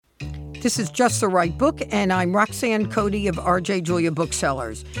This is Just the Right Book, and I'm Roxanne Cody of R.J. Julia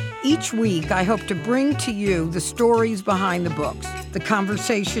Booksellers. Each week, I hope to bring to you the stories behind the books, the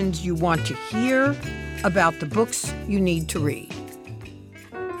conversations you want to hear about the books you need to read.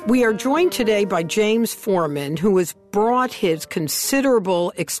 We are joined today by James Forman, who has brought his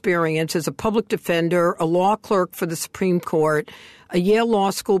considerable experience as a public defender, a law clerk for the Supreme Court, a Yale Law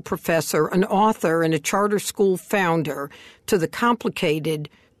School professor, an author, and a charter school founder to the complicated,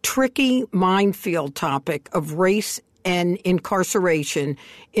 tricky minefield topic of race and incarceration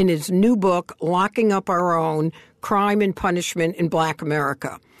in his new book, Locking Up Our Own: Crime and Punishment in Black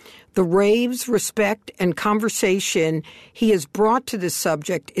America. The raves, respect, and conversation he has brought to this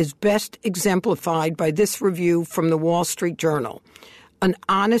subject is best exemplified by this review from the Wall Street Journal. An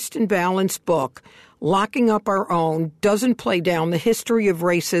honest and balanced book, Locking Up Our Own doesn't play down the history of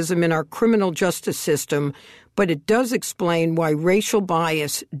racism in our criminal justice system, but it does explain why racial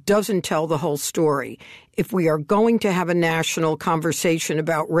bias doesn't tell the whole story. If we are going to have a national conversation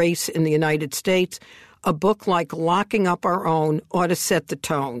about race in the United States, a book like Locking Up Our Own ought to set the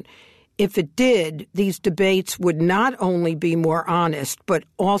tone. If it did, these debates would not only be more honest, but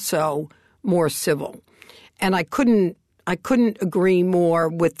also more civil. And I couldn't agree more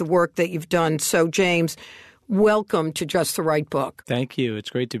with the work that you've done. So, James, welcome to Just the Right Book. Thank you. It's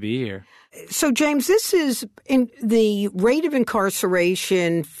great to be here. So, James, this is in the rate of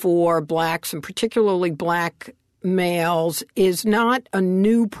incarceration for blacks, and particularly black males, is not a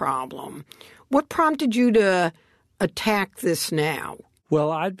new problem. What prompted you to attack this now?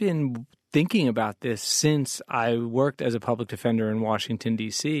 Well, I've been thinking about this since I worked as a public defender in Washington,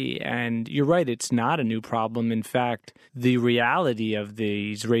 D.C., and you're right, it's not a new problem. In fact, the reality of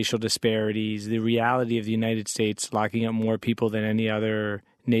these racial disparities, the reality of the United States locking up more people than any other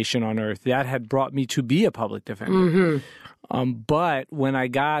nation on earth, that had brought me to be a public defender. Mm-hmm. But when I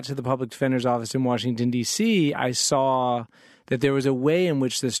got to the public defender's office in Washington, D.C., I saw that there was a way in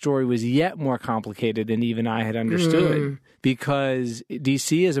which the story was yet more complicated than even I had understood. Because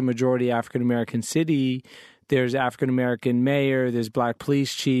D.C. is a majority African-American city. There's African-American mayor, there's black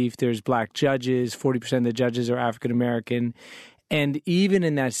police chief, there's black judges, 40% of the judges are African-American. And even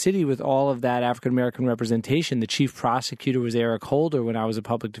in that city with all of that African-American representation, the chief prosecutor was Eric Holder when I was a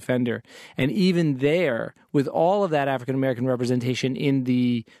public defender. And even there, with all of that African-American representation in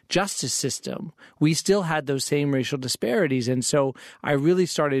the justice system, we still had those same racial disparities. And so I really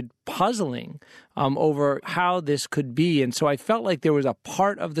started puzzling over how this could be. And so I felt like there was a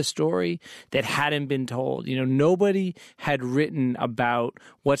part of the story that hadn't been told. You know, nobody had written about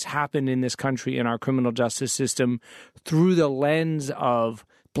what's happened in this country in our criminal justice system through the lens of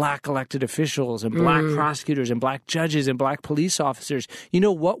black elected officials and black prosecutors and black judges and black police officers. You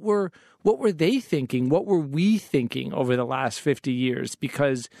know, what were they thinking? What were we thinking over the last 50 years?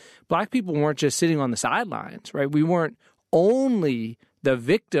 Because black people weren't just sitting on the sidelines, right? We weren't only the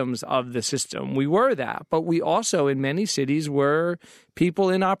victims of the system. We were that, but we also in many cities were people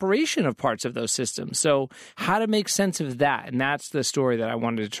in operation of parts of those systems. So how to make sense of that? And that's the story that I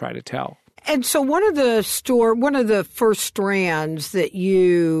wanted to try to tell. And so one of the first strands that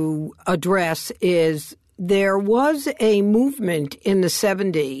you address is there was a movement in the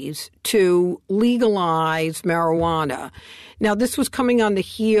 70s to legalize marijuana. Now, this was coming on the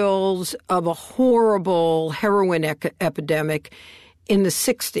heels of a horrible heroin epidemic in the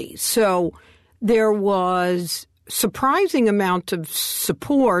 60s. So there was surprising amount of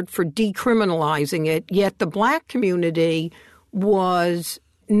support for decriminalizing it, yet the black community was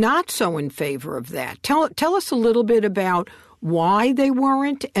not so in favor of that. Tell us a little bit about why they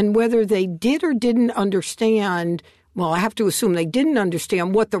weren't and whether they did or didn't understand. Well, I have to assume they didn't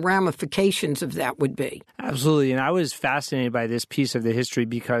understand what the ramifications of that would be. Absolutely. And I was fascinated by this piece of the history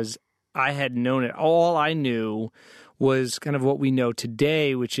because I had known it. All I knew was kind of what we know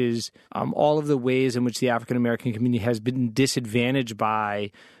today, which is all of the ways in which the African-American community has been disadvantaged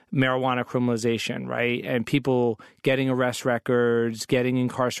by marijuana criminalization, right? And people getting arrest records, getting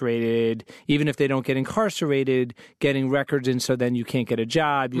incarcerated, even if they don't get incarcerated, getting records, and so then you can't get a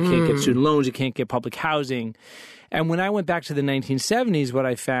job, you can't get student loans, you can't get public housing. And when I went back to the 1970s, what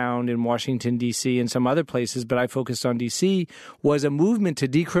I found in Washington, D.C. and some other places, but I focused on D.C., was a movement to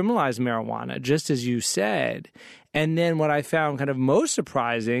decriminalize marijuana, just as you said. And then what I found kind of most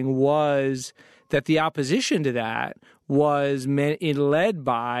surprising was that the opposition to that was led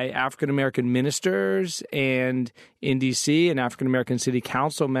by African-American ministers and in D.C., an African-American city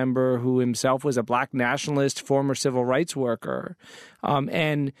council member who himself was a black nationalist, former civil rights worker.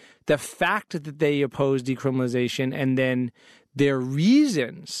 And the fact that they opposed decriminalization and then their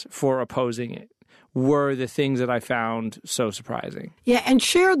reasons for opposing it were the things that I found so surprising. Yeah, and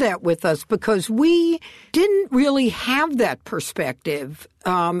share that with us, because we didn't really have that perspective.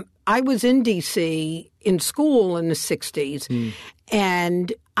 I was in D.C. in school in the 60s,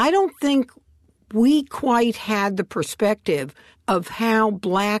 and I don't think we quite had the perspective of how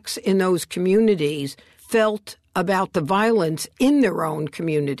blacks in those communities felt about the violence in their own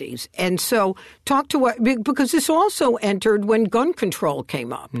communities. And so talk to us, because this also entered when gun control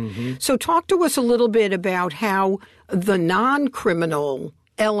came up. So talk to us a little bit about how the non-criminal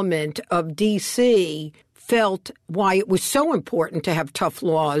element of D.C. felt why it was so important to have tough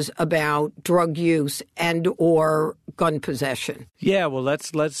laws about drug use and or gun possession. Yeah, well,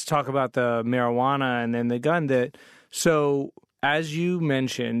 let's talk about the marijuana and then the gun. So as you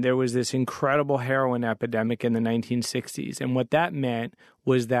mentioned, there was this incredible heroin epidemic in the 1960s. And what that meant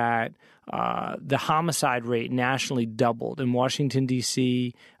was that the homicide rate nationally doubled. In Washington,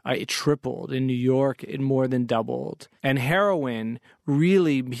 D.C., it tripled. In New York, it more than doubled. And heroin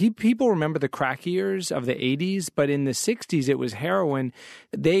really, people remember the crack years of the 80s, but in the 60s, it was heroin.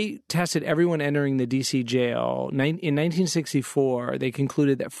 They tested everyone entering the D.C. jail. In 1964, they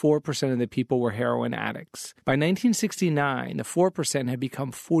concluded that 4% of the people were heroin addicts. By 1969, the 4% had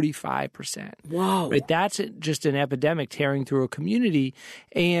become 45%. Wow. Right? That's just an epidemic tearing through a community.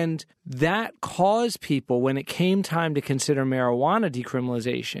 And that caused people, when it came time to consider marijuana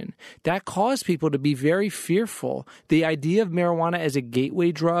decriminalization, that caused people to be very fearful. The idea of marijuana as a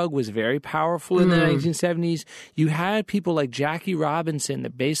gateway drug was very powerful in the 1970s. You had people like Jackie Robinson, the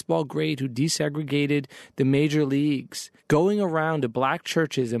baseball great who desegregated the major leagues, going around to black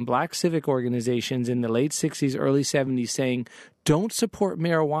churches and black civic organizations in the late 60s, early 70s saying, don't support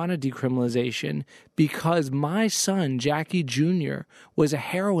marijuana decriminalization because my son, Jackie Jr., was a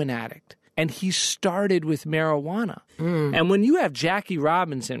heroin addict. And he started with marijuana. And when you have Jackie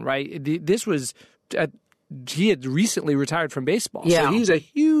Robinson, right, this was he had recently retired from baseball. Yeah. So he's a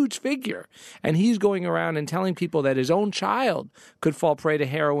huge figure. And he's going around and telling people that his own child could fall prey to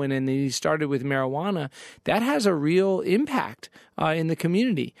heroin and he started with marijuana. That has a real impact in the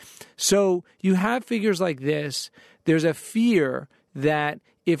community. So you have figures like this. There's a fear that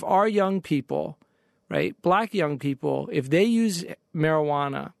if our young people, right, black young people, if they use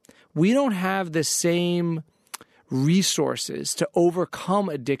marijuana, we don't have the same resources to overcome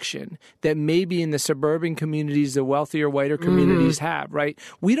addiction that maybe in the suburban communities, the wealthier, whiter communities have, right?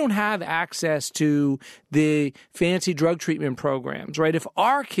 We don't have access to the fancy drug treatment programs, right? If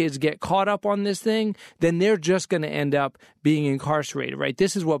our kids get caught up on this thing, then they're just going to end up being incarcerated, right?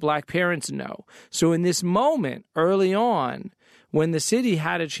 This is what black parents know. So in this moment, early on, when the city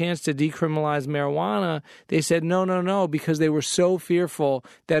had a chance to decriminalize marijuana, they said no, because they were so fearful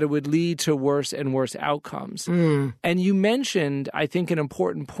that it would lead to worse and worse outcomes. And you mentioned, I think, an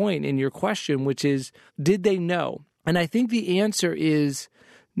important point in your question, which is, did they know? And I think the answer is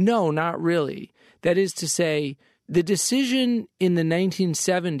no, not really. That is to say, the decision in the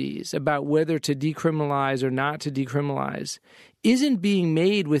 1970s about whether to decriminalize or not to decriminalize isn't being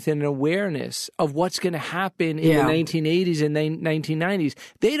made with an awareness of what's going to happen in the 1980s and 1990s.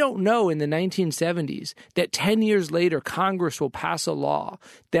 They don't know in the 1970s that 10 years later, Congress will pass a law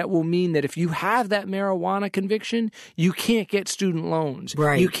that will mean that if you have that marijuana conviction, you can't get student loans.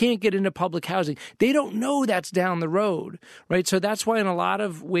 Right. You can't get into public housing. They don't know that's down the road, right? So that's why in a lot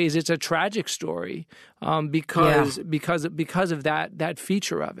of ways it's a tragic story because of that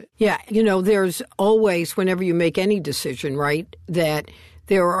feature of it. Yeah, there's always, whenever you make any decision, right, that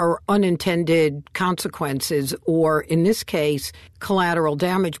there are unintended consequences or, in this case, collateral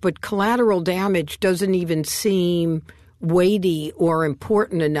damage. But collateral damage doesn't even seem weighty or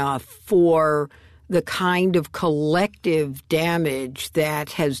important enough for the kind of collective damage that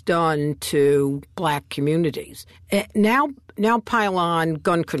has done to black communities. Now pile on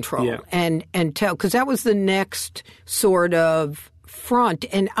gun control and tell, because that was the next sort of front.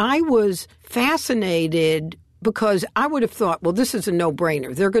 And I was fascinated because I would have thought, well, this is a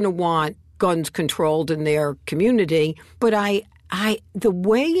no-brainer. They're going to want guns controlled in their community. But the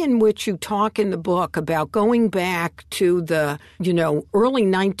way in which you talk in the book about going back to the, early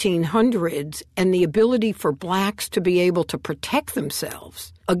 1900s and the ability for blacks to be able to protect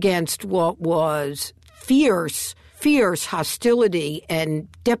themselves against what was fierce hostility and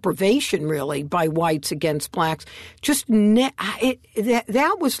deprivation, really, by whites against blacks.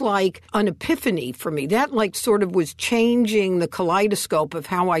 That was like an epiphany for me. That sort of was changing the kaleidoscope of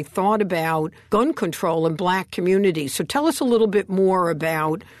how I thought about gun control in black communities. So tell us a little bit more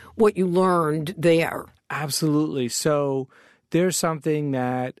about what you learned there. Absolutely. So there's something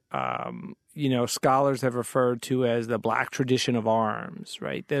that scholars have referred to as the Black tradition of arms,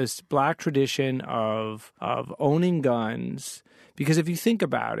 right? This Black tradition of owning guns, because if you think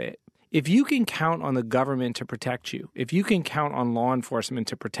about it, if you can count on the government to protect you, if you can count on law enforcement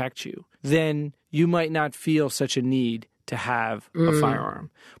to protect you, then you might not feel such a need to have a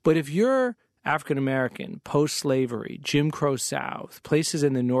firearm. But if you're African American, post-slavery, Jim Crow South, places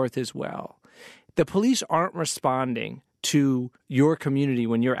in the North as well, the police aren't responding to your community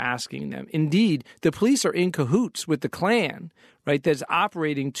when you're asking them. Indeed, the police are in cahoots with the Klan, right, that's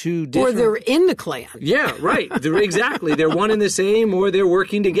operating two different... Or they're in the Klan. Yeah, right. Exactly. They're one and the same, or they're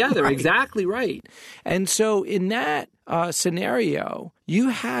working together. Right. Exactly right. And so in that scenario, you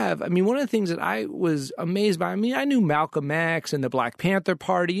have, one of the things that I was amazed by, I knew Malcolm X and the Black Panther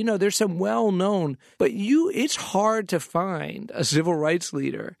Party, there's some well-known, but it's hard to find a civil rights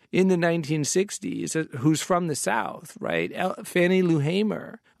leader in the 1960s who's from the South, right? Fannie Lou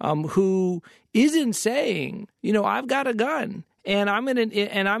Hamer, who isn't saying, I've got a gun. And I'm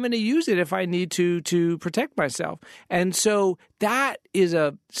gonna use it if I need to protect myself. And so that is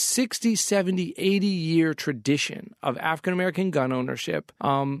a 60, 70, 80-year tradition of African-American gun ownership.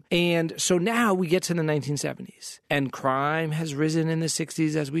 And so now we get to the 1970s, and crime has risen in the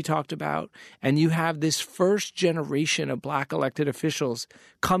 60s, as we talked about. And you have this first generation of Black elected officials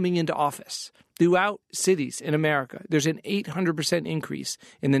coming into office. Throughout cities in America, there's an 800% increase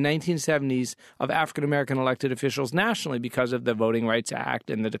in the 1970s of African-American elected officials nationally because of the Voting Rights Act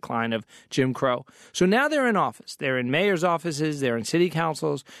and the decline of Jim Crow. So now they're in office. They're in mayor's offices. They're in city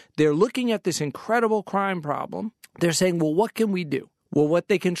councils. They're looking at this incredible crime problem. They're saying, well, what can we do? Well, what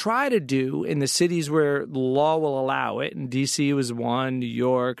they can try to do in the cities where the law will allow it, and D.C. was one, New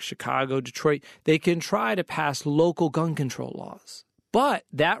York, Chicago, Detroit, they can try to pass local gun control laws. But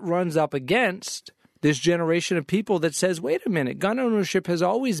that runs up against this generation of people that says, wait a minute, gun ownership has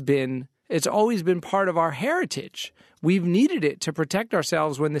always been part of our heritage. We've needed it to protect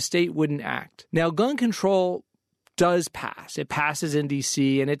ourselves when the state wouldn't act. Now, gun control does pass. It passes in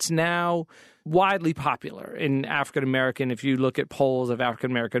D.C., and it's now widely popular in African-American. If you look at polls of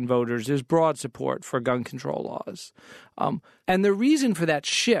African-American voters, there's broad support for gun control laws. And the reason for that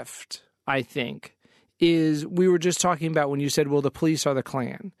shift, I think, is we were just talking about when you said, well, the police are the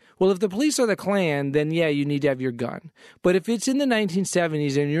Klan. Well, if the police are the Klan, then yeah, you need to have your gun. But if it's in the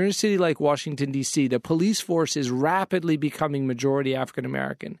 1970s and you're in a city like Washington, D.C., the police force is rapidly becoming majority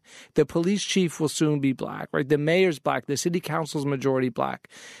African-American. The police chief will soon be Black, right? The mayor's Black. The city council's majority Black.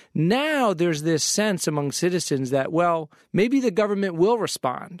 Now there's this sense among citizens that, well, maybe the government will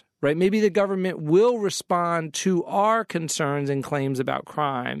respond. Right? Maybe the government will respond to our concerns and claims about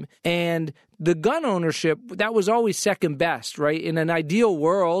crime. And the gun ownership, that was always second best, right? In an ideal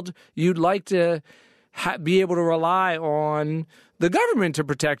world, you'd like to be able to rely on the government to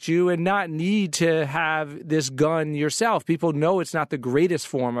protect you and not need to have this gun yourself. People know it's not the greatest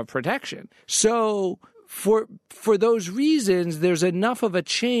form of protection. So for those reasons, there's enough of a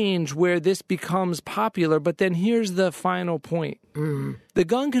change where this becomes popular. But then here's the final point. The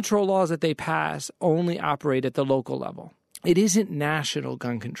gun control laws that they pass only operate at the local level. It isn't national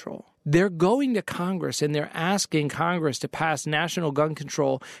gun control. They're going to Congress and they're asking Congress to pass national gun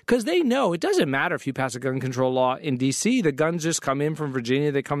control because they know it doesn't matter if you pass a gun control law in D.C. The guns just come in from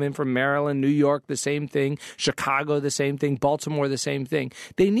Virginia. They come in from Maryland, New York, the same thing, Chicago, the same thing, Baltimore, the same thing.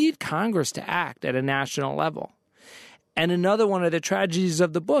 They need Congress to act at a national level. And another one of the tragedies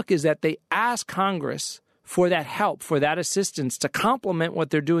of the book is that they ask Congress for that help, for that assistance to complement what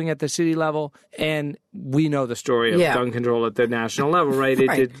they're doing at the city level. And we know the story of gun control at the national level, right?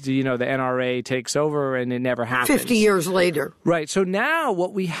 Right. The NRA takes over and it never happens. 50 years later. Right. So now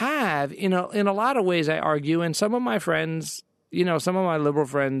what we have, in a lot of ways, I argue, and some of my friends, some of my liberal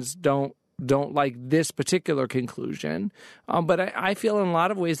friends don't like this particular conclusion. But I feel in a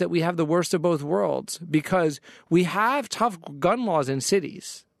lot of ways that we have the worst of both worlds because we have tough gun laws in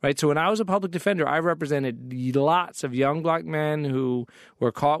cities. Right. So when I was a public defender, I represented lots of young Black men who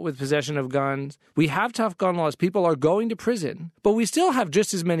were caught with possession of guns. We have tough gun laws. People are going to prison, but we still have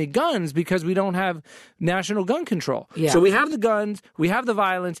just as many guns because we don't have national gun control. Yeah. So we have the guns, we have the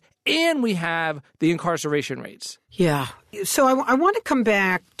violence, and we have the incarceration rates. Yeah. So I want to come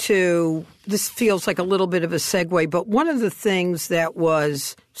back to, this feels like a little bit of a segue, but one of the things that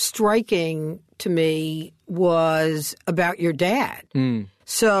was striking to me was about your dad.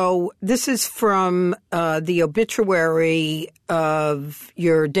 So this is from the obituary of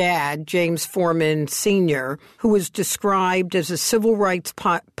your dad, James Forman Sr., who was described as a civil rights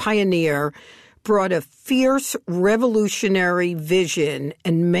pioneer, brought a fierce revolutionary vision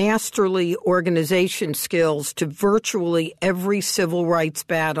and masterly organization skills to virtually every civil rights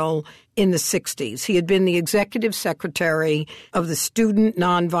battle in the 60s. He had been the executive secretary of the Student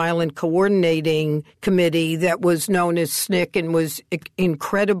Nonviolent Coordinating Committee that was known as SNCC and was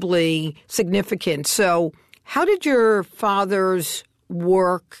incredibly significant. So how did your father's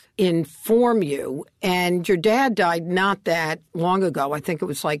work inform you? And your dad died not that long ago. I think it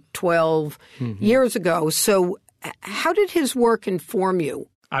was like 12 years ago. So how did his work inform you?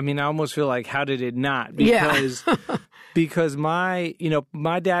 I mean, I almost feel like, how did it not? Because because my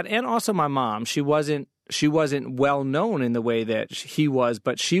dad and also my mom, she wasn't well known in the way that he was,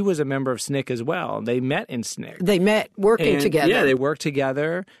 but she was a member of SNCC as well. They met in SNCC. They met working together. Yeah, they worked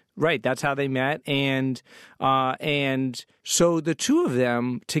together. Right, that's how they met, and so the two of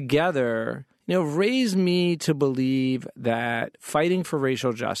them together, raised me to believe that fighting for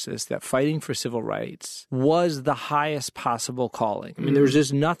racial justice, that fighting for civil rights was the highest possible calling. I mean, there was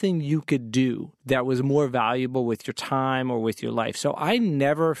just nothing you could do that was more valuable with your time or with your life. So I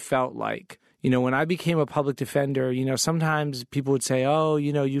never felt like, when I became a public defender, sometimes people would say, oh,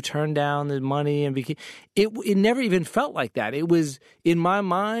 you turned down the money and it never even felt like that. It was in my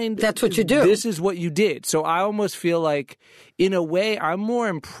mind. That's what you do. This is what you did. So I almost feel like, in a way, I'm more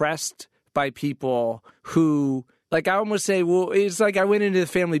impressed by people who, like, I almost say, well, it's like I went into the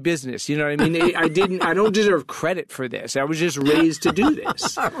family business. You know what I mean? I don't deserve credit for this. I was just raised to do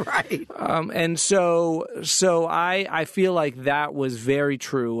this. Right. And so I feel like that was very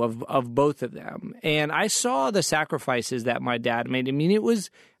true of both of them. And I saw the sacrifices that my dad made. I mean, it was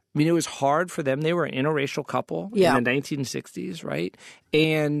hard for them. They were an interracial couple in the 1960s, right?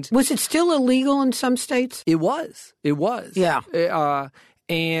 And was it still illegal in some states? It was. Yeah.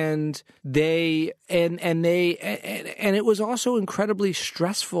 And it was also incredibly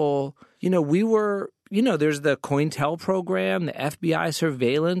stressful. We were, there's the COINTEL program, the FBI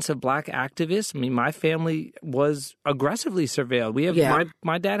surveillance of black activists. I mean, my family was aggressively surveilled. We have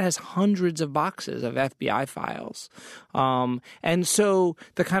my dad has hundreds of boxes of FBI files. And so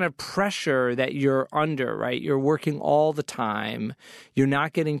the kind of pressure that you're under, right? You're working all the time. You're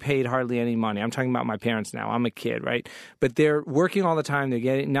not getting paid hardly any money. I'm talking about my parents now. I'm a kid, right? But they're working all the time.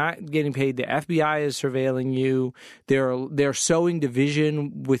 They're not getting paid. The FBI is surveilling you. They're sowing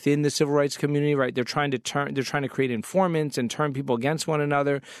division within the civil rights community, right? They're trying to create informants and turn people against one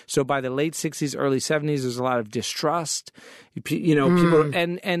another. So by the late 60s, early 70s, there's a lot of distrust. People,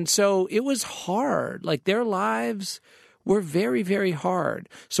 and so it was hard. Like, their lives were very, very hard.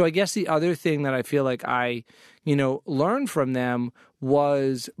 So I guess the other thing that I feel like I, learned from them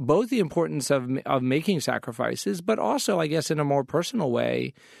was both the importance of making sacrifices, but also, I guess, in a more personal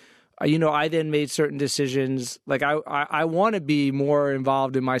way. I then made certain decisions. Like, I want to be more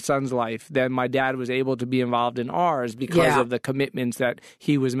involved in my son's life than my dad was able to be involved in ours because of the commitments that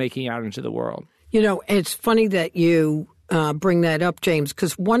he was making out into the world. It's funny that you bring that up, James,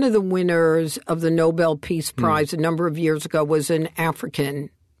 because one of the winners of the Nobel Peace Prize a number of years ago was an African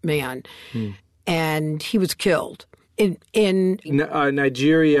man, and he was killed. In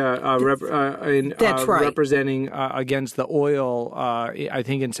Nigeria, that's right. Representing against the oil, I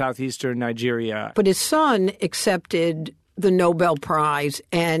think in southeastern Nigeria. But his son accepted the Nobel Prize,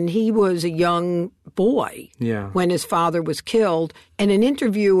 and he was a young boy when his father was killed. And an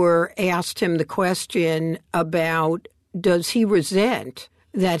interviewer asked him the question about, does he resent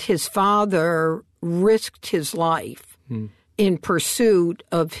that his father risked his life in pursuit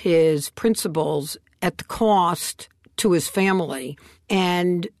of his principles at the cost to his family?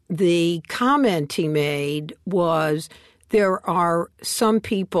 And the comment he made was, there are some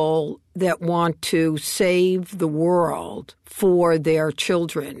people that want to save the world for their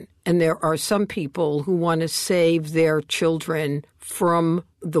children, and there are some people who want to save their children from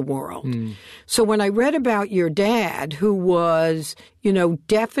the world. So when I read about your dad, who was,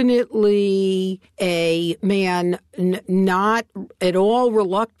 definitely a man not at all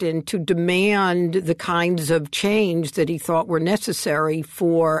reluctant to demand the kinds of change that he thought were necessary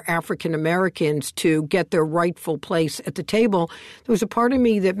for African Americans to get their rightful place at the table, there was a part of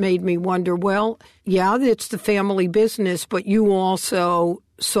me that made me wonder, well, yeah, it's the family business, but you also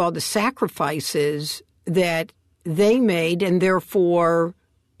saw the sacrifices that they made, and therefore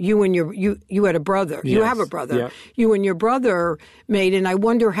you had a brother. Yes. You have a brother. Yeah. You and your brother made, and I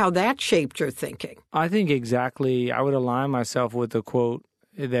wonder how that shaped your thinking. I think exactly. I would align myself with the quote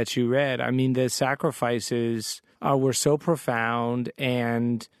that you read. I mean, the sacrifices were so profound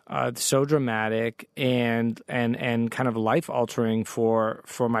and so dramatic and kind of life altering for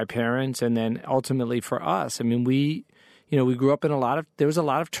my parents, and then ultimately for us. I mean, we we grew up in there was a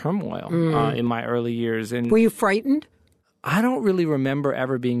lot of turmoil in my early years. And were you frightened? I don't really remember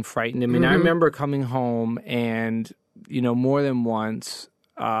ever being frightened. I mean, I remember coming home and, more than once,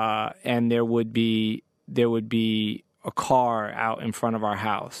 and there would be a car out in front of our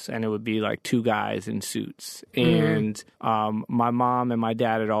house, and it would be like two guys in suits. And my mom and my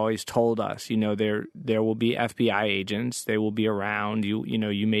dad had always told us, there will be FBI agents. They will be around.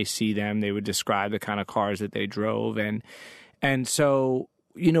 You may see them. They would describe the kind of cars that they drove. And so,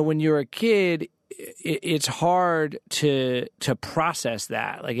 when you're a kid, it's hard to process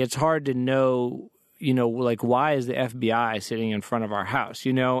that. Like, it's hard to know, like, why is the FBI sitting in front of our house,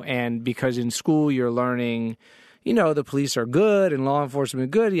 And because in school you're learning, the police are good and law enforcement are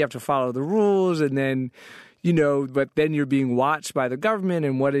good. You have to follow the rules. And then, but then you're being watched by the government.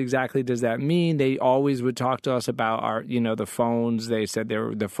 And what exactly does that mean? They always would talk to us about our, the phones. They said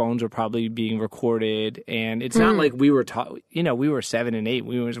the phones were probably being recorded. And it's not like we were taught, we were 7 and 8.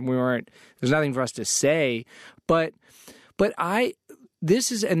 We weren't, there's nothing for us to say. But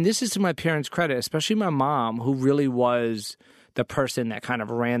this is to my parents' credit, especially my mom, who really was the person that kind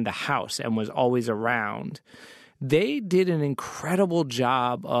of ran the house and was always around. They did an incredible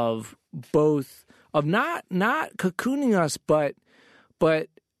job of not cocooning us, but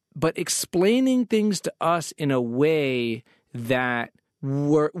explaining things to us in a way that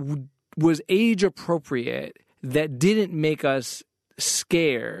was age appropriate, that didn't make us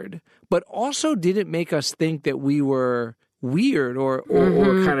scared, but also didn't make us think that we were weird or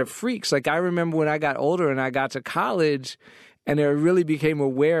kind of freaks. Like, I remember when I got older and I got to college, and I really became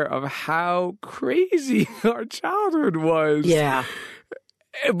aware of how crazy our childhood was. Yeah.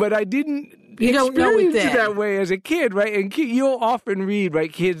 But I didn't You don't know it then. that way as a kid, right? And you'll often read,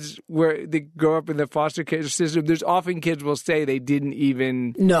 right, kids where they grow up in the foster care system, there's often kids will say they didn't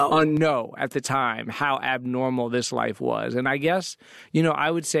even know at the time how abnormal this life was. And I guess,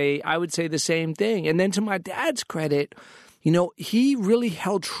 I would say the same thing. And then to my dad's credit, he really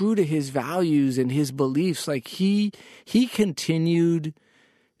held true to his values and his beliefs. Like, he continued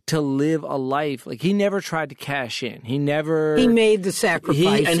to live a life. Like, he never tried to cash in. He made the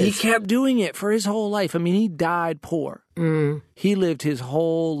sacrifices. And he kept doing it for his whole life. I mean, he died poor. He lived his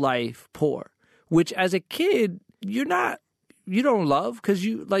whole life poor, which as a kid, you don't love, because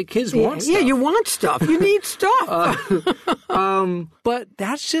kids want stuff. Yeah, you want stuff. You need stuff. But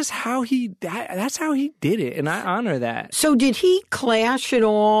that's just how that's how he did it, and I honor that. So did he clash at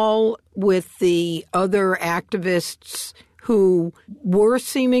all with the other activists who were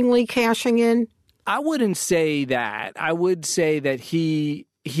seemingly cashing in? I wouldn't say that. I would say that he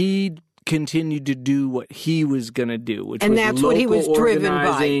continued to do what he was going to do, which was that's what he was driven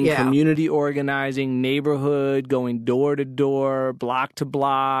by. Yeah. Community organizing, neighborhood, going door to door, block to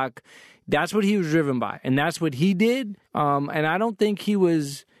block. That's what he was driven by, and that's what he did. And I don't think he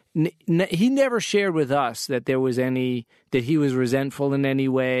never shared with us that that he was resentful in any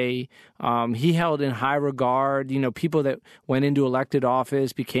way. He held in high regard, people that went into elected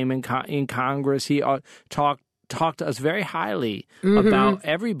office, became in Congress. He talked to us very highly about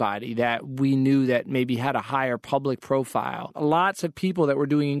everybody that we knew that maybe had a higher public profile. Lots of people that were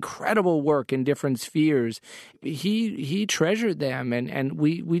doing incredible work in different spheres. He treasured them, and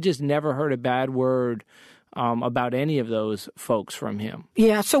we just never heard a bad word about any of those folks from him.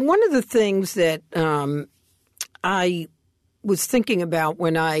 Yeah. So one of the things that I was thinking about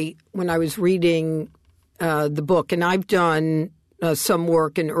when I was reading the book, and I've done some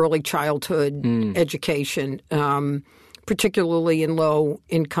work in early childhood education, particularly in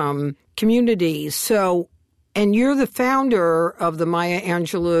low-income communities. So, and you're the founder of the Maya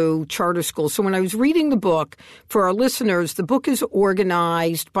Angelou Charter School. So when I was reading the book, for our listeners, the book is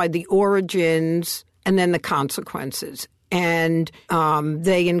organized by the origins and then the consequences. And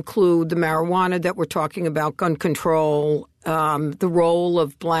they include the marijuana that we're talking about, gun control, the role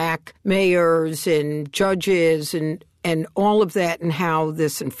of black mayors and judges and all of that, and how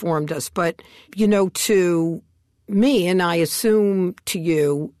this informed us. But, to me, and I assume to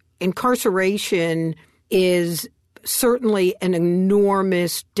you, incarceration is certainly an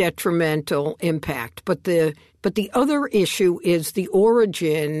enormous detrimental impact. But the other issue is the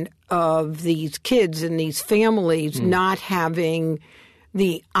origin of these kids and these families not having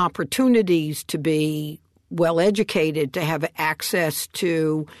the opportunities to be well-educated, to have access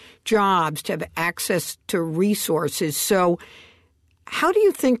to jobs, to have access to resources. So how do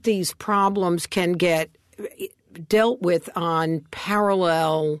you think these problems can get dealt with on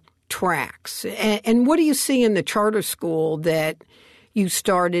parallel tracks? And what do you see in the charter school that, you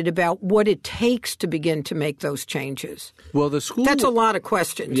started about what it takes to begin to make those changes? Well, the school... That's a lot of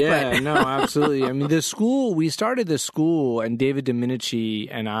questions. Yeah, no, absolutely. I mean, we started the school, and David Dominici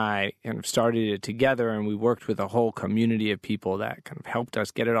and I kind of started it together, and we worked with a whole community of people that kind of helped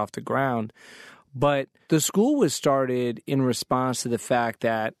us get it off the ground. But the school was started in response to the fact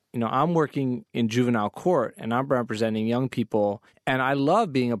that, I'm working in juvenile court and I'm representing young people. And I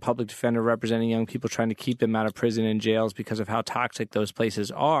love being a public defender representing young people, trying to keep them out of prison and jails because of how toxic those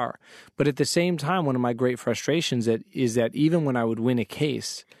places are. But at the same time, one of my great frustrations is that even when I would win a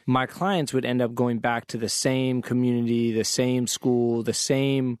case, my clients would end up going back to the same community, the same school, the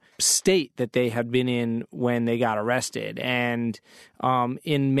same state that they had been in when they got arrested. And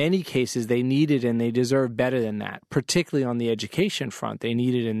in many cases, they needed and they deserve better than that, particularly on the education front. They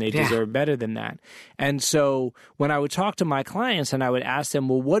needed and they deserve better than that. And so when I would talk to my clients and I would ask them,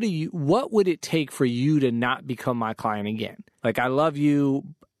 well, what would it take for you to not become my client again? Like, I love you,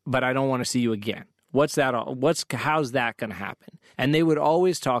 but I don't want to see you again. How's that going to happen? And they would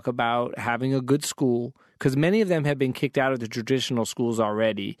always talk about having a good school, because many of them had been kicked out of the traditional schools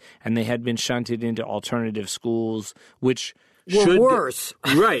already, and they had been shunted into alternative schools, which were worse.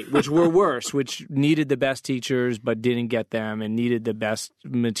 Which were worse, which needed the best teachers but didn't get them, and needed the best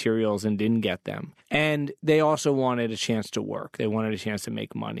materials and didn't get them. And they also wanted a chance to work. They wanted a chance to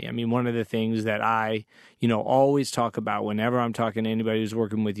make money. I mean, one of the things that I, always talk about whenever I'm talking to anybody who's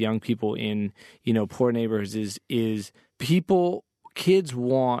working with young people in, poor neighborhoods is kids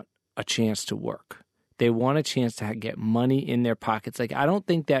want a chance to work. They want a chance to get money in their pockets. Like, I don't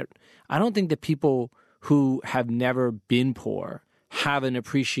think that people who have never been poor have an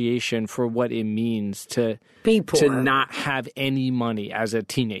appreciation for what it means to be poor, to not have any money as a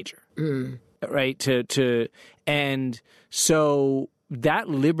teenager, right? And so that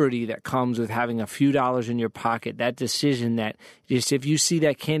liberty that comes with having a few dollars in your pocket, that decision that just if you see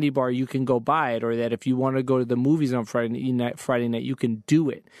that candy bar, you can go buy it, or that if you want to go to the movies on Friday night, you can do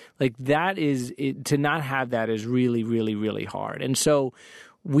it. Like, that is to not have that is really, really, really hard. And so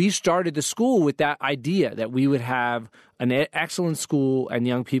we started the school with that idea that we would have an excellent school and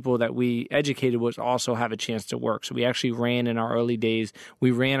young people that we educated would also have a chance to work. So we actually ran in our early days,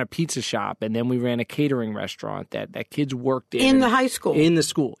 we ran a pizza shop, and then we ran a catering restaurant that kids worked in. In the high school? In the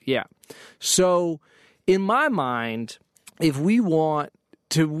school, yeah. So in my mind, if we want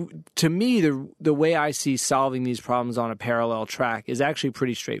to me, the way I see solving these problems on a parallel track is actually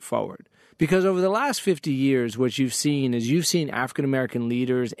pretty straightforward. Because over the last 50 years, what you've seen African-American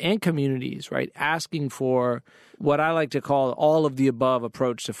leaders and communities, right, asking for what I like to call all of the above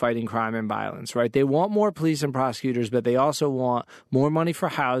approach to fighting crime and violence, right? They want more police and prosecutors, but they also want more money for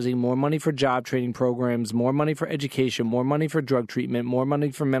housing, more money for job training programs, more money for education, more money for drug treatment, more money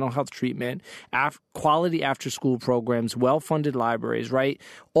for mental health treatment, quality after-school programs, well-funded libraries, right?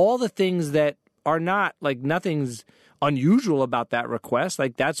 All the things that are not, like, nothing's unusual about that request.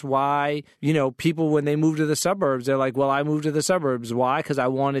 Like, that's why, people, when they move to the suburbs, they're like, well, I moved to the suburbs. Why? Because I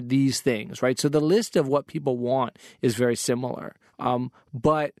wanted these things, right? So the list of what people want is very similar.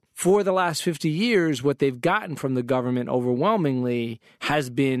 But for the last 50 years, what they've gotten from the government overwhelmingly has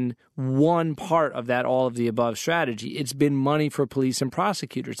been one part of that all of the above strategy. It's been money for police and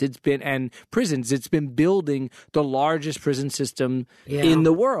prosecutors. And prisons. It's been building the largest prison system in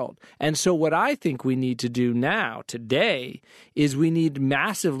the world. And so what I think we need to do now, today, is we need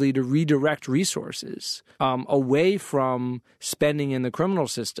massively to redirect resources away from spending in the criminal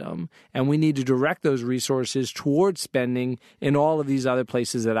system, and we need to direct those resources towards spending in all of these other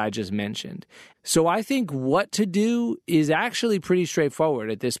places that I just mentioned. So I think what to do is actually pretty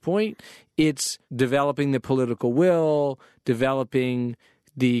straightforward at this point. It's developing the political will, developing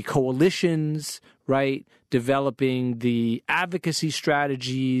the coalitions, right? Developing the advocacy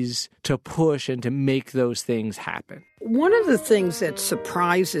strategies to push and to make those things happen. One of the things that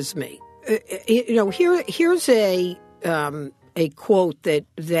surprises me, here's a quote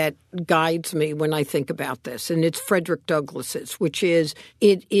that guides me when I think about this, and it's Frederick Douglass's, which is,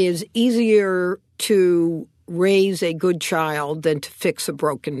 it is easier to raise a good child than to fix a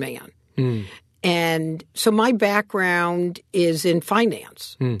broken man. And so my background is in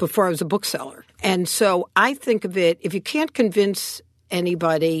finance before I was a bookseller. And so I think of it, if you can't convince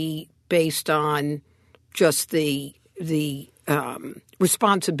anybody based on just the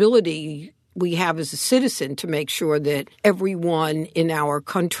responsibility we have as a citizen to make sure that everyone in our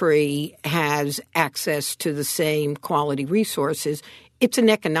country has access to the same quality resources, it's an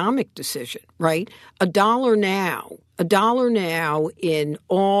economic decision, right? A dollar now in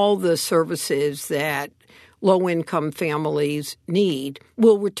all the services that low-income families need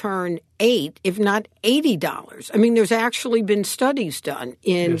will return $8, if not $80. I mean, there's actually been studies done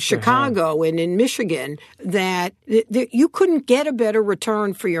in Chicago and in Michigan that you couldn't get a better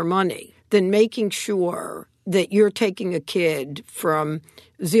return for your money than making sure that you're taking a kid from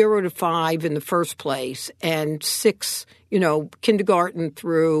 0 to 5 in the first place and 6, kindergarten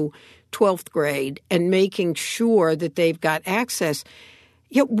through 12th grade, and making sure that they've got access.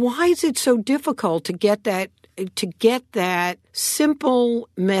 Yet why is it so difficult to get that simple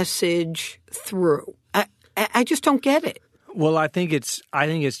message through? I just don't get it. Well, I think it's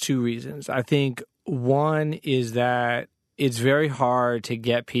 2 reasons. I think one is that it's very hard to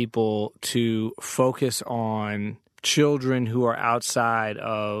get people to focus on children who are outside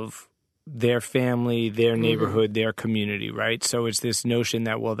of their family, their neighborhood, their community, right? So it's this notion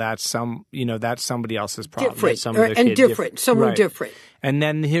that, well, that's somebody else's problem. Different, different. Someone right. different. And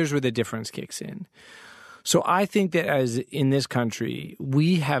then here's where the difference kicks in. So I think that as in this country,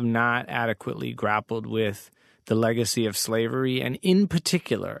 we have not adequately grappled with the legacy of slavery, and in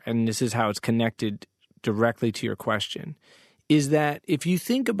particular, and this is how it's connected directly to your question, is that if you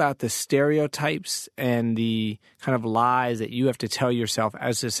think about the stereotypes and the kind of lies that you have to tell yourself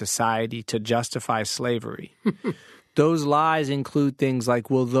as a society to justify slavery, those lies include things like,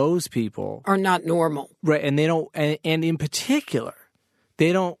 well, those people are not normal. Right, and they don't, and in particular,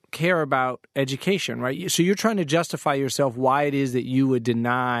 they don't care about education, right? So you're trying to justify yourself why it is that you would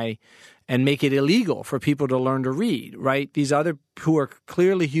deny and make it illegal for people to learn to read, right? These other who are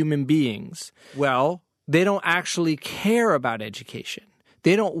clearly human beings, well, they don't actually care about education.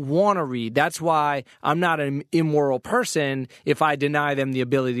 They don't want to read. That's why I'm not an immoral person if I deny them the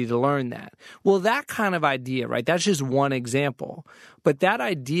ability to learn that. Well, that kind of idea, right? That's just one example. But that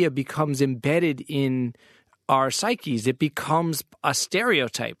idea becomes embedded in our psyches. It becomes a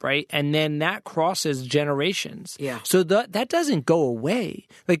stereotype, right? And then that crosses generations. Yeah. So that doesn't go away.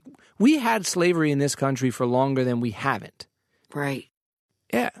 Like, we had slavery in this country for longer than we haven't. Right.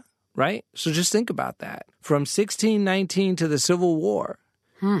 Yeah. Right? So just think about that. From 1619 to the Civil War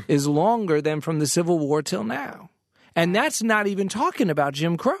is longer than from the Civil War till now. And that's not even talking about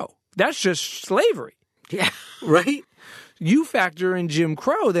Jim Crow. That's just slavery. Yeah. Right? You factor in Jim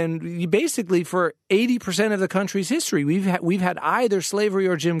Crow, then you basically for 80% of the country's history, we've had either slavery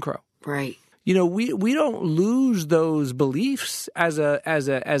or Jim Crow. Right. We don't lose those beliefs as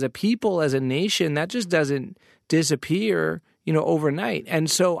a people, as a nation. That just doesn't disappear, overnight. And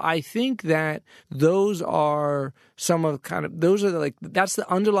so I think that those are that's the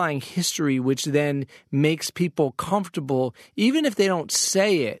underlying history, which then makes people comfortable, even if they don't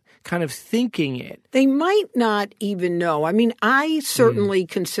say it, kind of thinking it. They might not even know. I mean, I certainly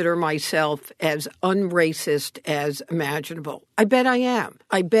consider myself as unracist as imaginable. I bet I am.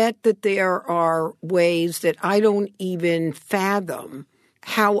 I bet that there are ways that I don't even fathom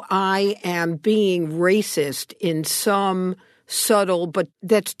how I am being racist in some subtle, but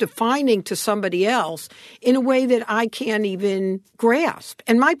that's defining to somebody else in a way that I can't even grasp.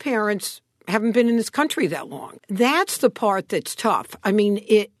 And my parents haven't been in this country that long. That's the part that's tough. I mean,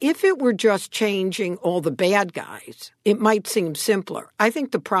 if it were just changing all the bad guys, it might seem simpler. I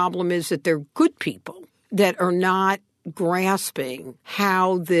think the problem is that they're good people that are not grasping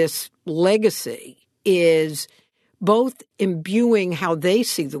how this legacy is both imbuing how they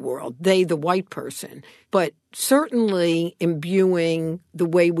see the world, they, the white person, but certainly imbuing the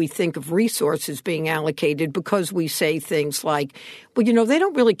way we think of resources being allocated, because we say things like, well, they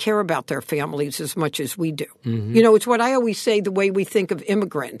don't really care about their families as much as we do. Mm-hmm. It's what I always say, the way we think of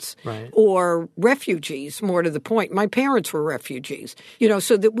immigrants or refugees, more to the point. My parents were refugees,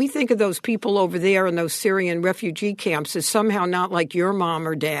 so that we think of those people over there in those Syrian refugee camps as somehow not like your mom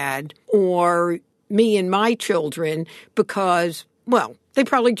or dad or me and my children because, well, they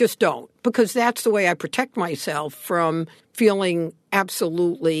probably just don't, because that's the way I protect myself from feeling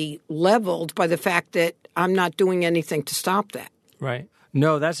absolutely leveled by the fact that I'm not doing anything to stop that. Right.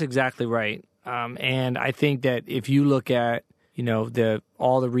 No, that's exactly right. And I think that if you look at,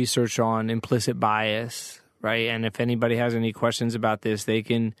 all the research on implicit bias, right? And if anybody has any questions about this, they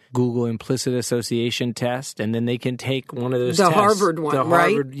can Google implicit association test, and then they can take one of those tests. The Harvard one,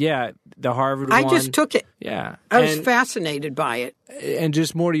 right? Yeah, the Harvard one. I just took it. Yeah. I was fascinated by it. And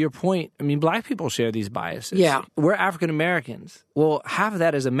just more to your point, I mean, black people share these biases. Yeah. We're African Americans. Well, half of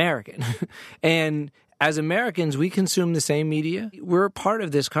that is American. And as Americans, we consume the same media. We're a part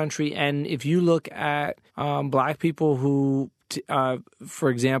of this country. And if you look at black people who for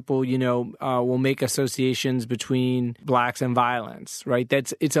example, will make associations between blacks and violence, right?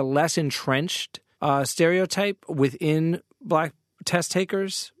 It's a less entrenched stereotype within black test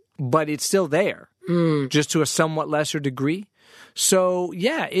takers, but it's still there. just to a somewhat lesser degree. So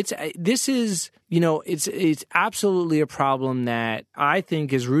yeah, it's absolutely a problem that I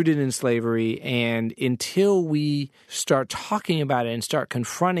think is rooted in slavery, and until we start talking about it and start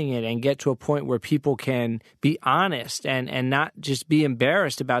confronting it and get to a point where people can be honest and not just be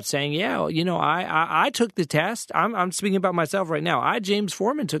embarrassed about saying, yeah, I took the test. I'm speaking about myself right now. James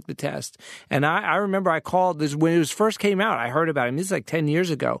Foreman took the test, and I remember I called this when it first came out. I heard about him. This is like 10 years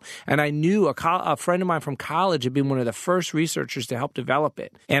ago, and I knew a friend of mine from college had been one of the first researchers to help develop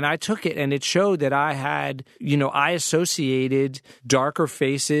it, and I took it, and it showed that I had, I associated darker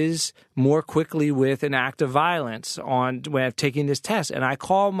faces more quickly with an act of violence when taking this test. And I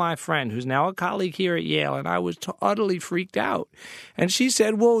called my friend, who's now a colleague here at Yale, and I was utterly freaked out. And she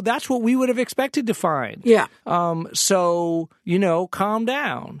said, well, that's what we would have expected to find. Yeah. So, calm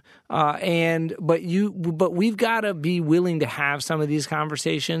down. But we've got to be willing to have some of these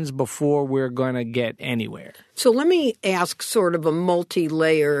conversations before we're going to get anywhere. So let me ask sort of a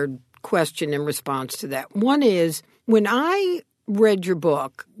multi-layered question in response to that. One is, when I read your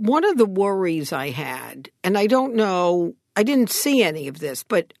book, one of the worries I had, and I don't know, I didn't see any of this,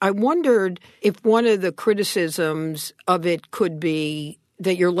 but I wondered if one of the criticisms of it could be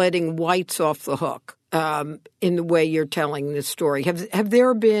that you're letting whites off the hook in the way you're telling this story. Have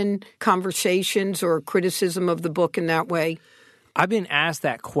there been conversations or criticism of the book in that way? I've been asked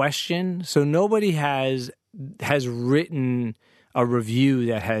that question, so nobody has written a review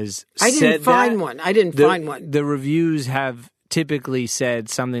that has said that. I didn't find one. The reviews have typically said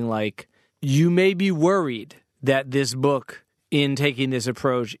something like, you may be worried that this book, in taking this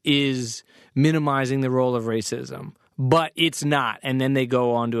approach, is minimizing the role of racism, but it's not. And then they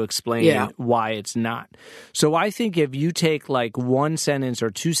go on to explain why it's not. So I think if you take like one sentence or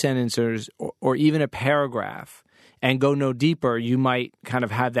two sentences or even a paragraph and go no deeper, you might kind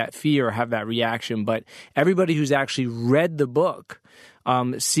of have that fear or have that reaction. But everybody who's actually read the book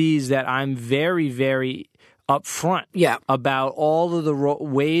sees that I'm very, very upfront about all of the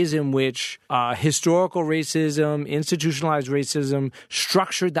ways in which historical racism, institutionalized racism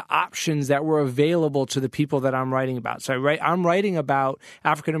structured the options that were available to the people that I'm writing about. So I'm writing about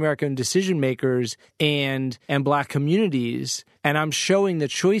African-American decision makers and Black communities, and I'm showing the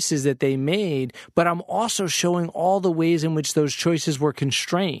choices that they made, but I'm also showing all the ways in which those choices were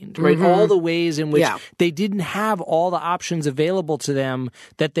constrained, right? Mm-hmm. All the ways in which they didn't have all the options available to them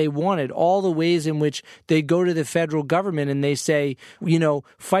that they wanted, all the ways in which they go to the federal government and they say,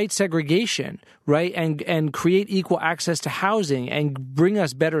 fight segregation, right? And create equal access to housing and bring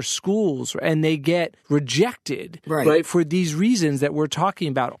us better schools. And they get rejected, right, for these reasons that we're talking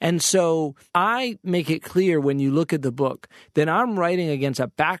about. And so I make it clear when you look at the book that I'm writing against a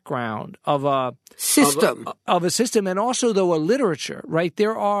background of a system, and also, though, a literature, right?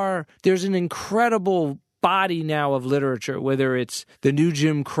 There's an incredible body now of literature, whether it's The New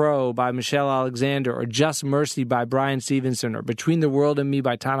Jim Crow by Michelle Alexander, or Just Mercy by Brian Stevenson, or Between the World and Me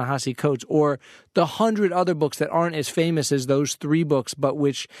by Ta-Nehisi Coates, or the 100 other books that aren't as famous as those three books, but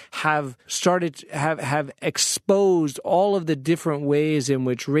which have exposed all of the different ways in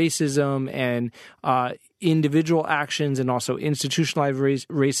which racism and individual actions and also institutionalized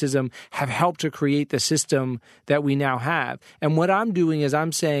racism have helped to create the system that we now have. And what I'm doing is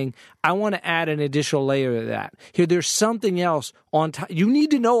I'm saying, I want to add an additional layer to that. Here, there's something else on top. You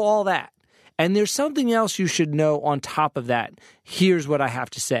need to know all that. And there's something else you should know on top of that. Here's what I have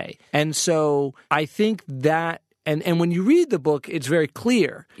to say. And so I think that, and when you read the book, it's very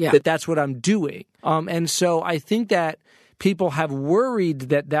clear that that's what I'm doing. And so I think that people have worried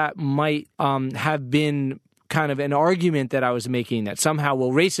that might have been kind of an argument that I was making, that somehow,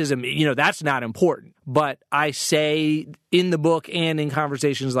 well, racism, that's not important. But I say in the book and in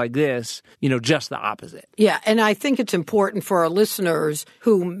conversations like this, just the opposite. Yeah, and I think it's important for our listeners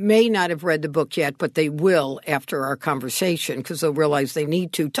who may not have read the book yet, but they will after our conversation, because they'll realize they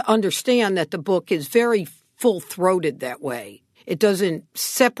need to understand that the book is very full-throated that way. It doesn't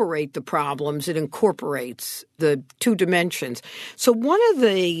separate the problems; it incorporates the two dimensions. So one of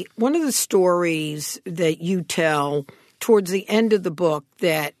the stories that you tell towards the end of the book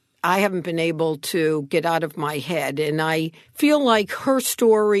that I haven't been able to get out of my head, and I feel like her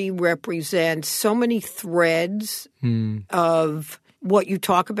story represents so many threads of what you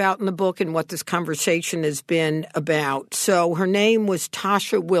talk about in the book and what this conversation has been about. So her name was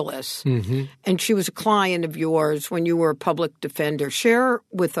Tasha Willis, and she was a client of yours when you were a public defender. Share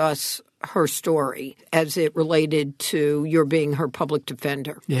with us her story as it related to your being her public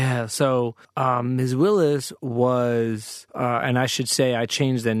defender. Yeah, so Ms. Willis was, and I should say I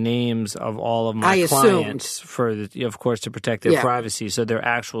changed the names of all of my clients of course, to protect their privacy. So they're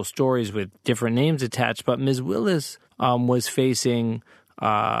actual stories with different names attached. But Ms. Willis was facing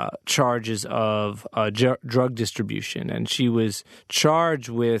charges of drug distribution, and she was charged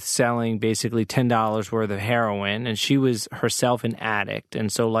with selling basically $10 worth of heroin, and she was herself an addict.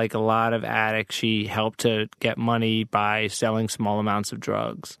 And so like a lot of addicts, she helped to get money by selling small amounts of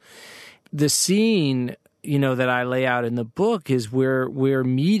drugs. The scene, that I lay out in the book is we're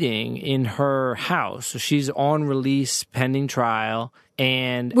meeting in her house. So she's on release pending trial,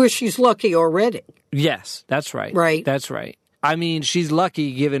 and where she's lucky already. Yes, that's right. Right. That's right. I mean, she's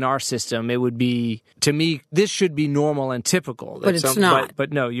lucky given our system. It would be, to me, this should be normal and typical. But it's not.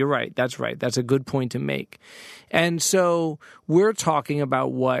 But no, you're right. That's right. That's a good point to make. And so we're talking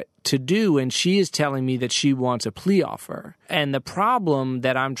about what to do, and she is telling me that she wants a plea offer. And the problem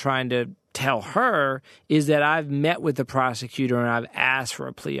that I'm trying to tell her is that I've met with the prosecutor and I've asked for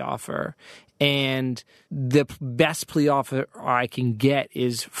a plea offer. And the best plea offer I can get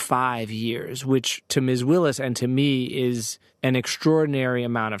is 5 years, which to Ms. Willis and to me is an extraordinary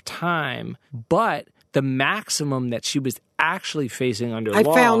amount of time. But the maximum that she was actually facing under law, I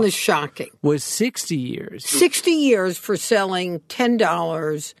found this shocking, was 60 years. 60 years for selling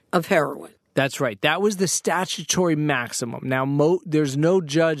 $10 of heroin. That's right. That was the statutory maximum. Now, there's no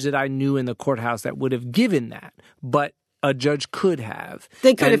judge that I knew in the courthouse that would have given that, but a judge could have.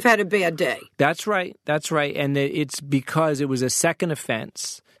 They could have had a bad day. That's right. That's right. And it's because it was a second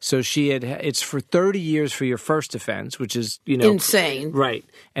offense. So it's for 30 years for your first offense, which is, insane. Right.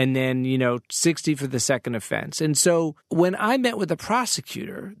 And then, 60 for the second offense. And so when I met with the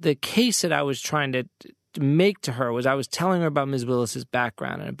prosecutor, the case that I was trying to make to her was I was telling her about Ms. Willis's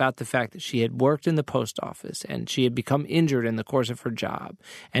background and about the fact that she had worked in the post office and she had become injured in the course of her job,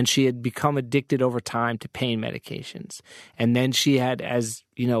 and she had become addicted over time to pain medications. And then she had, as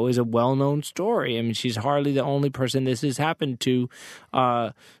is a well-known story. I mean, she's hardly the only person this has happened to,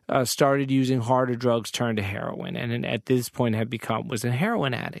 started using harder drugs, turned to heroin, and at this point was a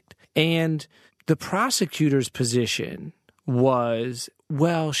heroin addict. And the prosecutor's position was,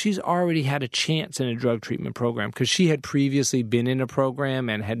 well, she's already had a chance in a drug treatment program because she had previously been in a program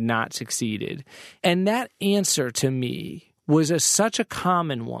and had not succeeded. And that answer to me was such a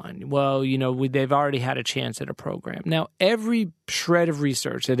common one. Well, they've already had a chance at a program. Now, every shred of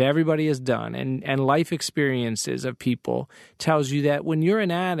research that everybody has done and life experiences of people tells you that when you're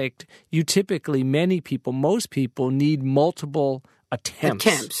an addict, most people need multiple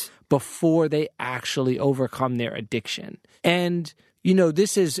attempts before they actually overcome their addiction. And,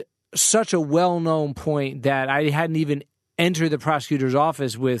 this is such a well-known point that I hadn't even entered the prosecutor's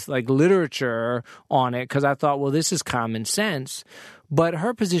office with literature on it because I thought, well, this is common sense. But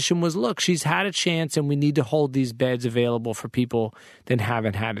her position was, look, she's had a chance and we need to hold these beds available for people that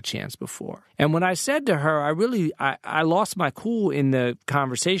haven't had a chance before. And when I said to her, I lost my cool in the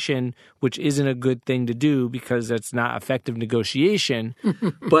conversation, which isn't a good thing to do because that's not effective negotiation.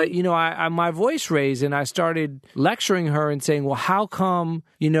 But, my voice raised and I started lecturing her and saying, well, how come,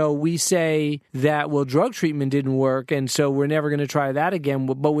 we say that, well, drug treatment didn't work and so we're never going to try that again.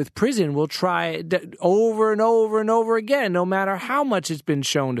 But with prison, we'll try it over and over and over again, no matter how much it's been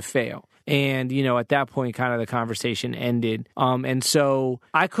shown to fail. And, at that point, kind of the conversation ended. And so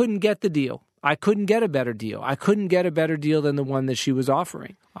I couldn't get the deal. I couldn't get a better deal. I couldn't get a better deal than the one that she was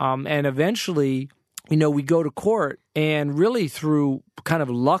offering. And eventually, we go to court, and really through kind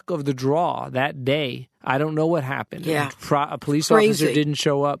of luck of the draw that day, I don't know what happened. Yeah. A police officer didn't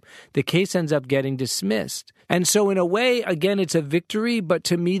show up. The case ends up getting dismissed. And so in a way, again, it's a victory. But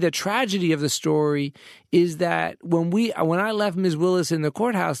to me, the tragedy of the story is that when I left Ms. Willis in the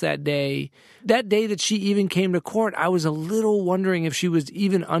courthouse that day that she even came to court, I was a little wondering if she was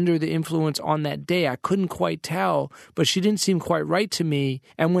even under the influence on that day. I couldn't quite tell, but she didn't seem quite right to me.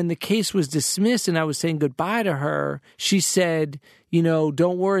 And when the case was dismissed and I was saying goodbye to her, she said,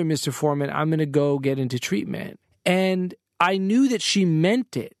 don't worry, Mr. Foreman, I'm going to go get into treatment. And I knew that she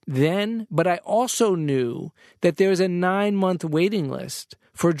meant it then, but I also knew that there's a 9-month waiting list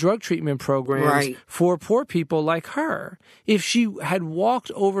for drug treatment programs for poor people like her. If she had walked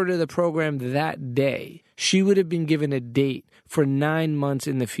over to the program that day, she would have been given a date for 9 months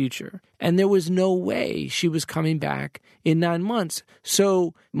in the future. And there was no way she was coming back in 9 months.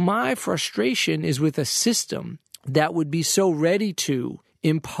 So my frustration is with a system that would be so ready to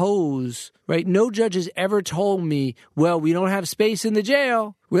impose, right? No judge has ever told me, well, we don't have space in the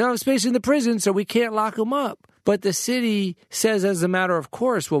jail. We don't have space in the prison, so we can't lock them up. But the city says as a matter of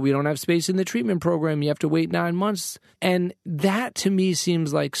course, well, we don't have space in the treatment program. You have to wait 9 months. And that to me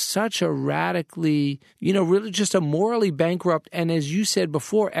seems like such a radically, really just a morally bankrupt and, as you said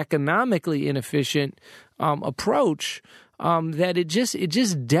before, economically inefficient approach that it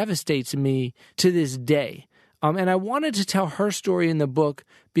just devastates me to this day. And I wanted to tell her story in the book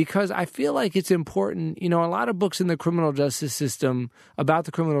because I feel like it's important. A lot of books in the criminal justice system, about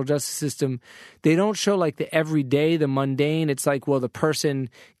the criminal justice system, they don't show like the everyday, the mundane. It's like, well, the person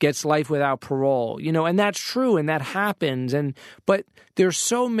gets life without parole, and that's true and that happens. But there's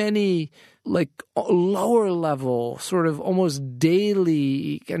so many like lower level, sort of almost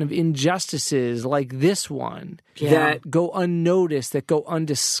daily kind of injustices like this one that go unnoticed, that go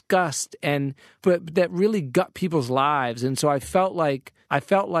undiscussed, but that really gut people's lives. And so I felt like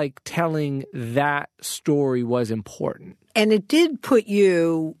telling that story was important. And it did put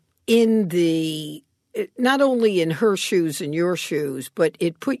you in not only in her shoes and your shoes, but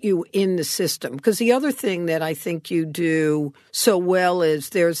it put you in the system. Because the other thing that I think you do so well is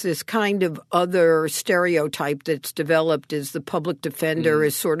there's this kind of other stereotype that's developed is the public defender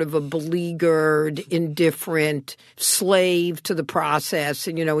is sort of a beleaguered, indifferent slave to the process.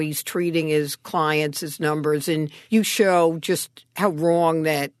 And, he's treating his clients as numbers. And you show just how wrong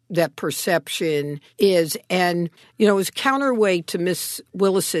that perception is. And, as counterweight to Miss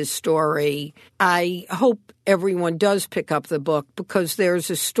Willis's story, I hope everyone does pick up the book because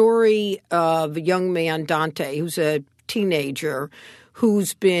there's a story of a young man, Dante, who's a teenager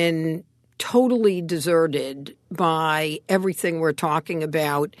who's been totally deserted by everything we're talking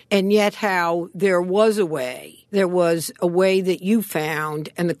about, and yet how there was a way. There was a way that you found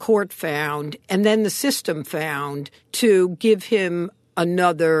and the court found and then the system found to give him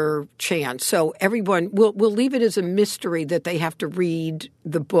another chance. So everyone, we'll leave it as a mystery that they have to read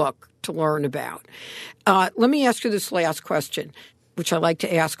the book to learn about. Let me ask you this last question, which I like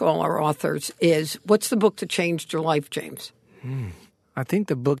to ask all our authors, is what's the book that changed your life, James? I think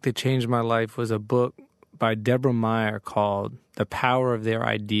the book that changed my life was a book by Deborah Meyer called The Power of Their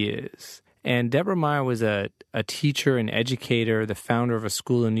Ideas. And Deborah Meyer was a teacher and educator, the founder of a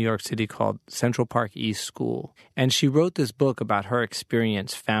school in New York City called Central Park East School. And she wrote this book about her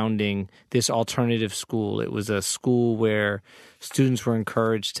experience founding this alternative school. It was a school where students were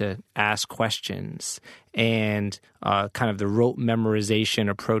encouraged to ask questions, and kind of the rote memorization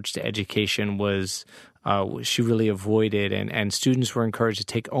approach to education was she really avoided, and students were encouraged to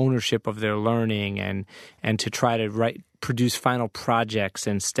take ownership of their learning and to try to produce final projects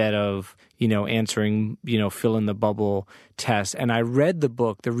instead of, answering, fill in the bubble tests. And I read the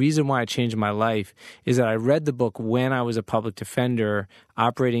book. The reason why it changed my life is that I read the book when I was a public defender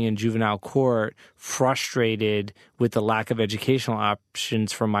operating in juvenile court, frustrated with the lack of educational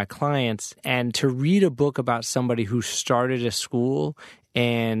options for my clients. And to read a book about somebody who started a school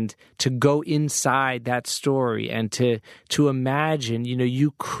and to go inside that story and to imagine,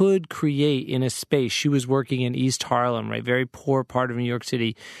 you could create in a space. She was working in East Harlem, right? Very poor part of New York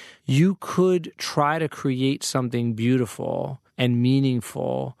City. You could try to create something beautiful and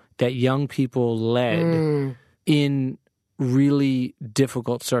meaningful that young people led in really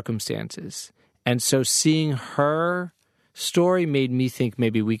difficult circumstances. And so seeing her story made me think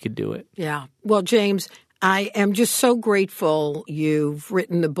maybe we could do it. Yeah. Well, James, I am just so grateful you've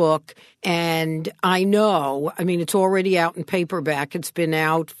written the book, and I know, it's already out in paperback. It's been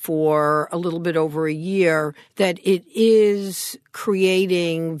out for a little bit over a year, that it is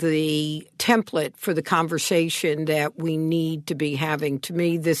creating the template for the conversation that we need to be having. To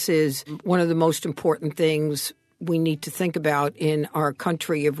me, this is one of the most important things we need to think about in our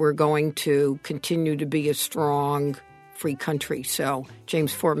country if we're going to continue to be a strong free country. So,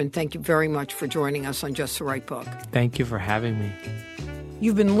 James Fortman, thank you very much for joining us on Just the Right Book. Thank you for having me.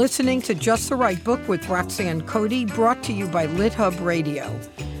 You've been listening to Just the Right Book with Roxanne Cody, brought to you by LitHub Radio.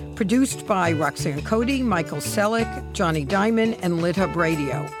 Produced by Roxanne Cody, Michael Selleck, Johnny Diamond, and LitHub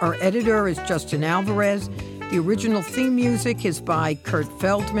Radio. Our editor is Justin Alvarez. The original theme music is by Kurt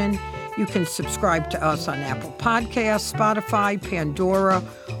Feldman. You can subscribe to us on Apple Podcasts, Spotify, Pandora,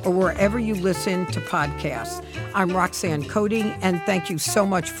 or wherever you listen to podcasts. I'm Roxanne Cody, and thank you so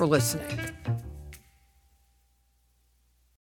much for listening.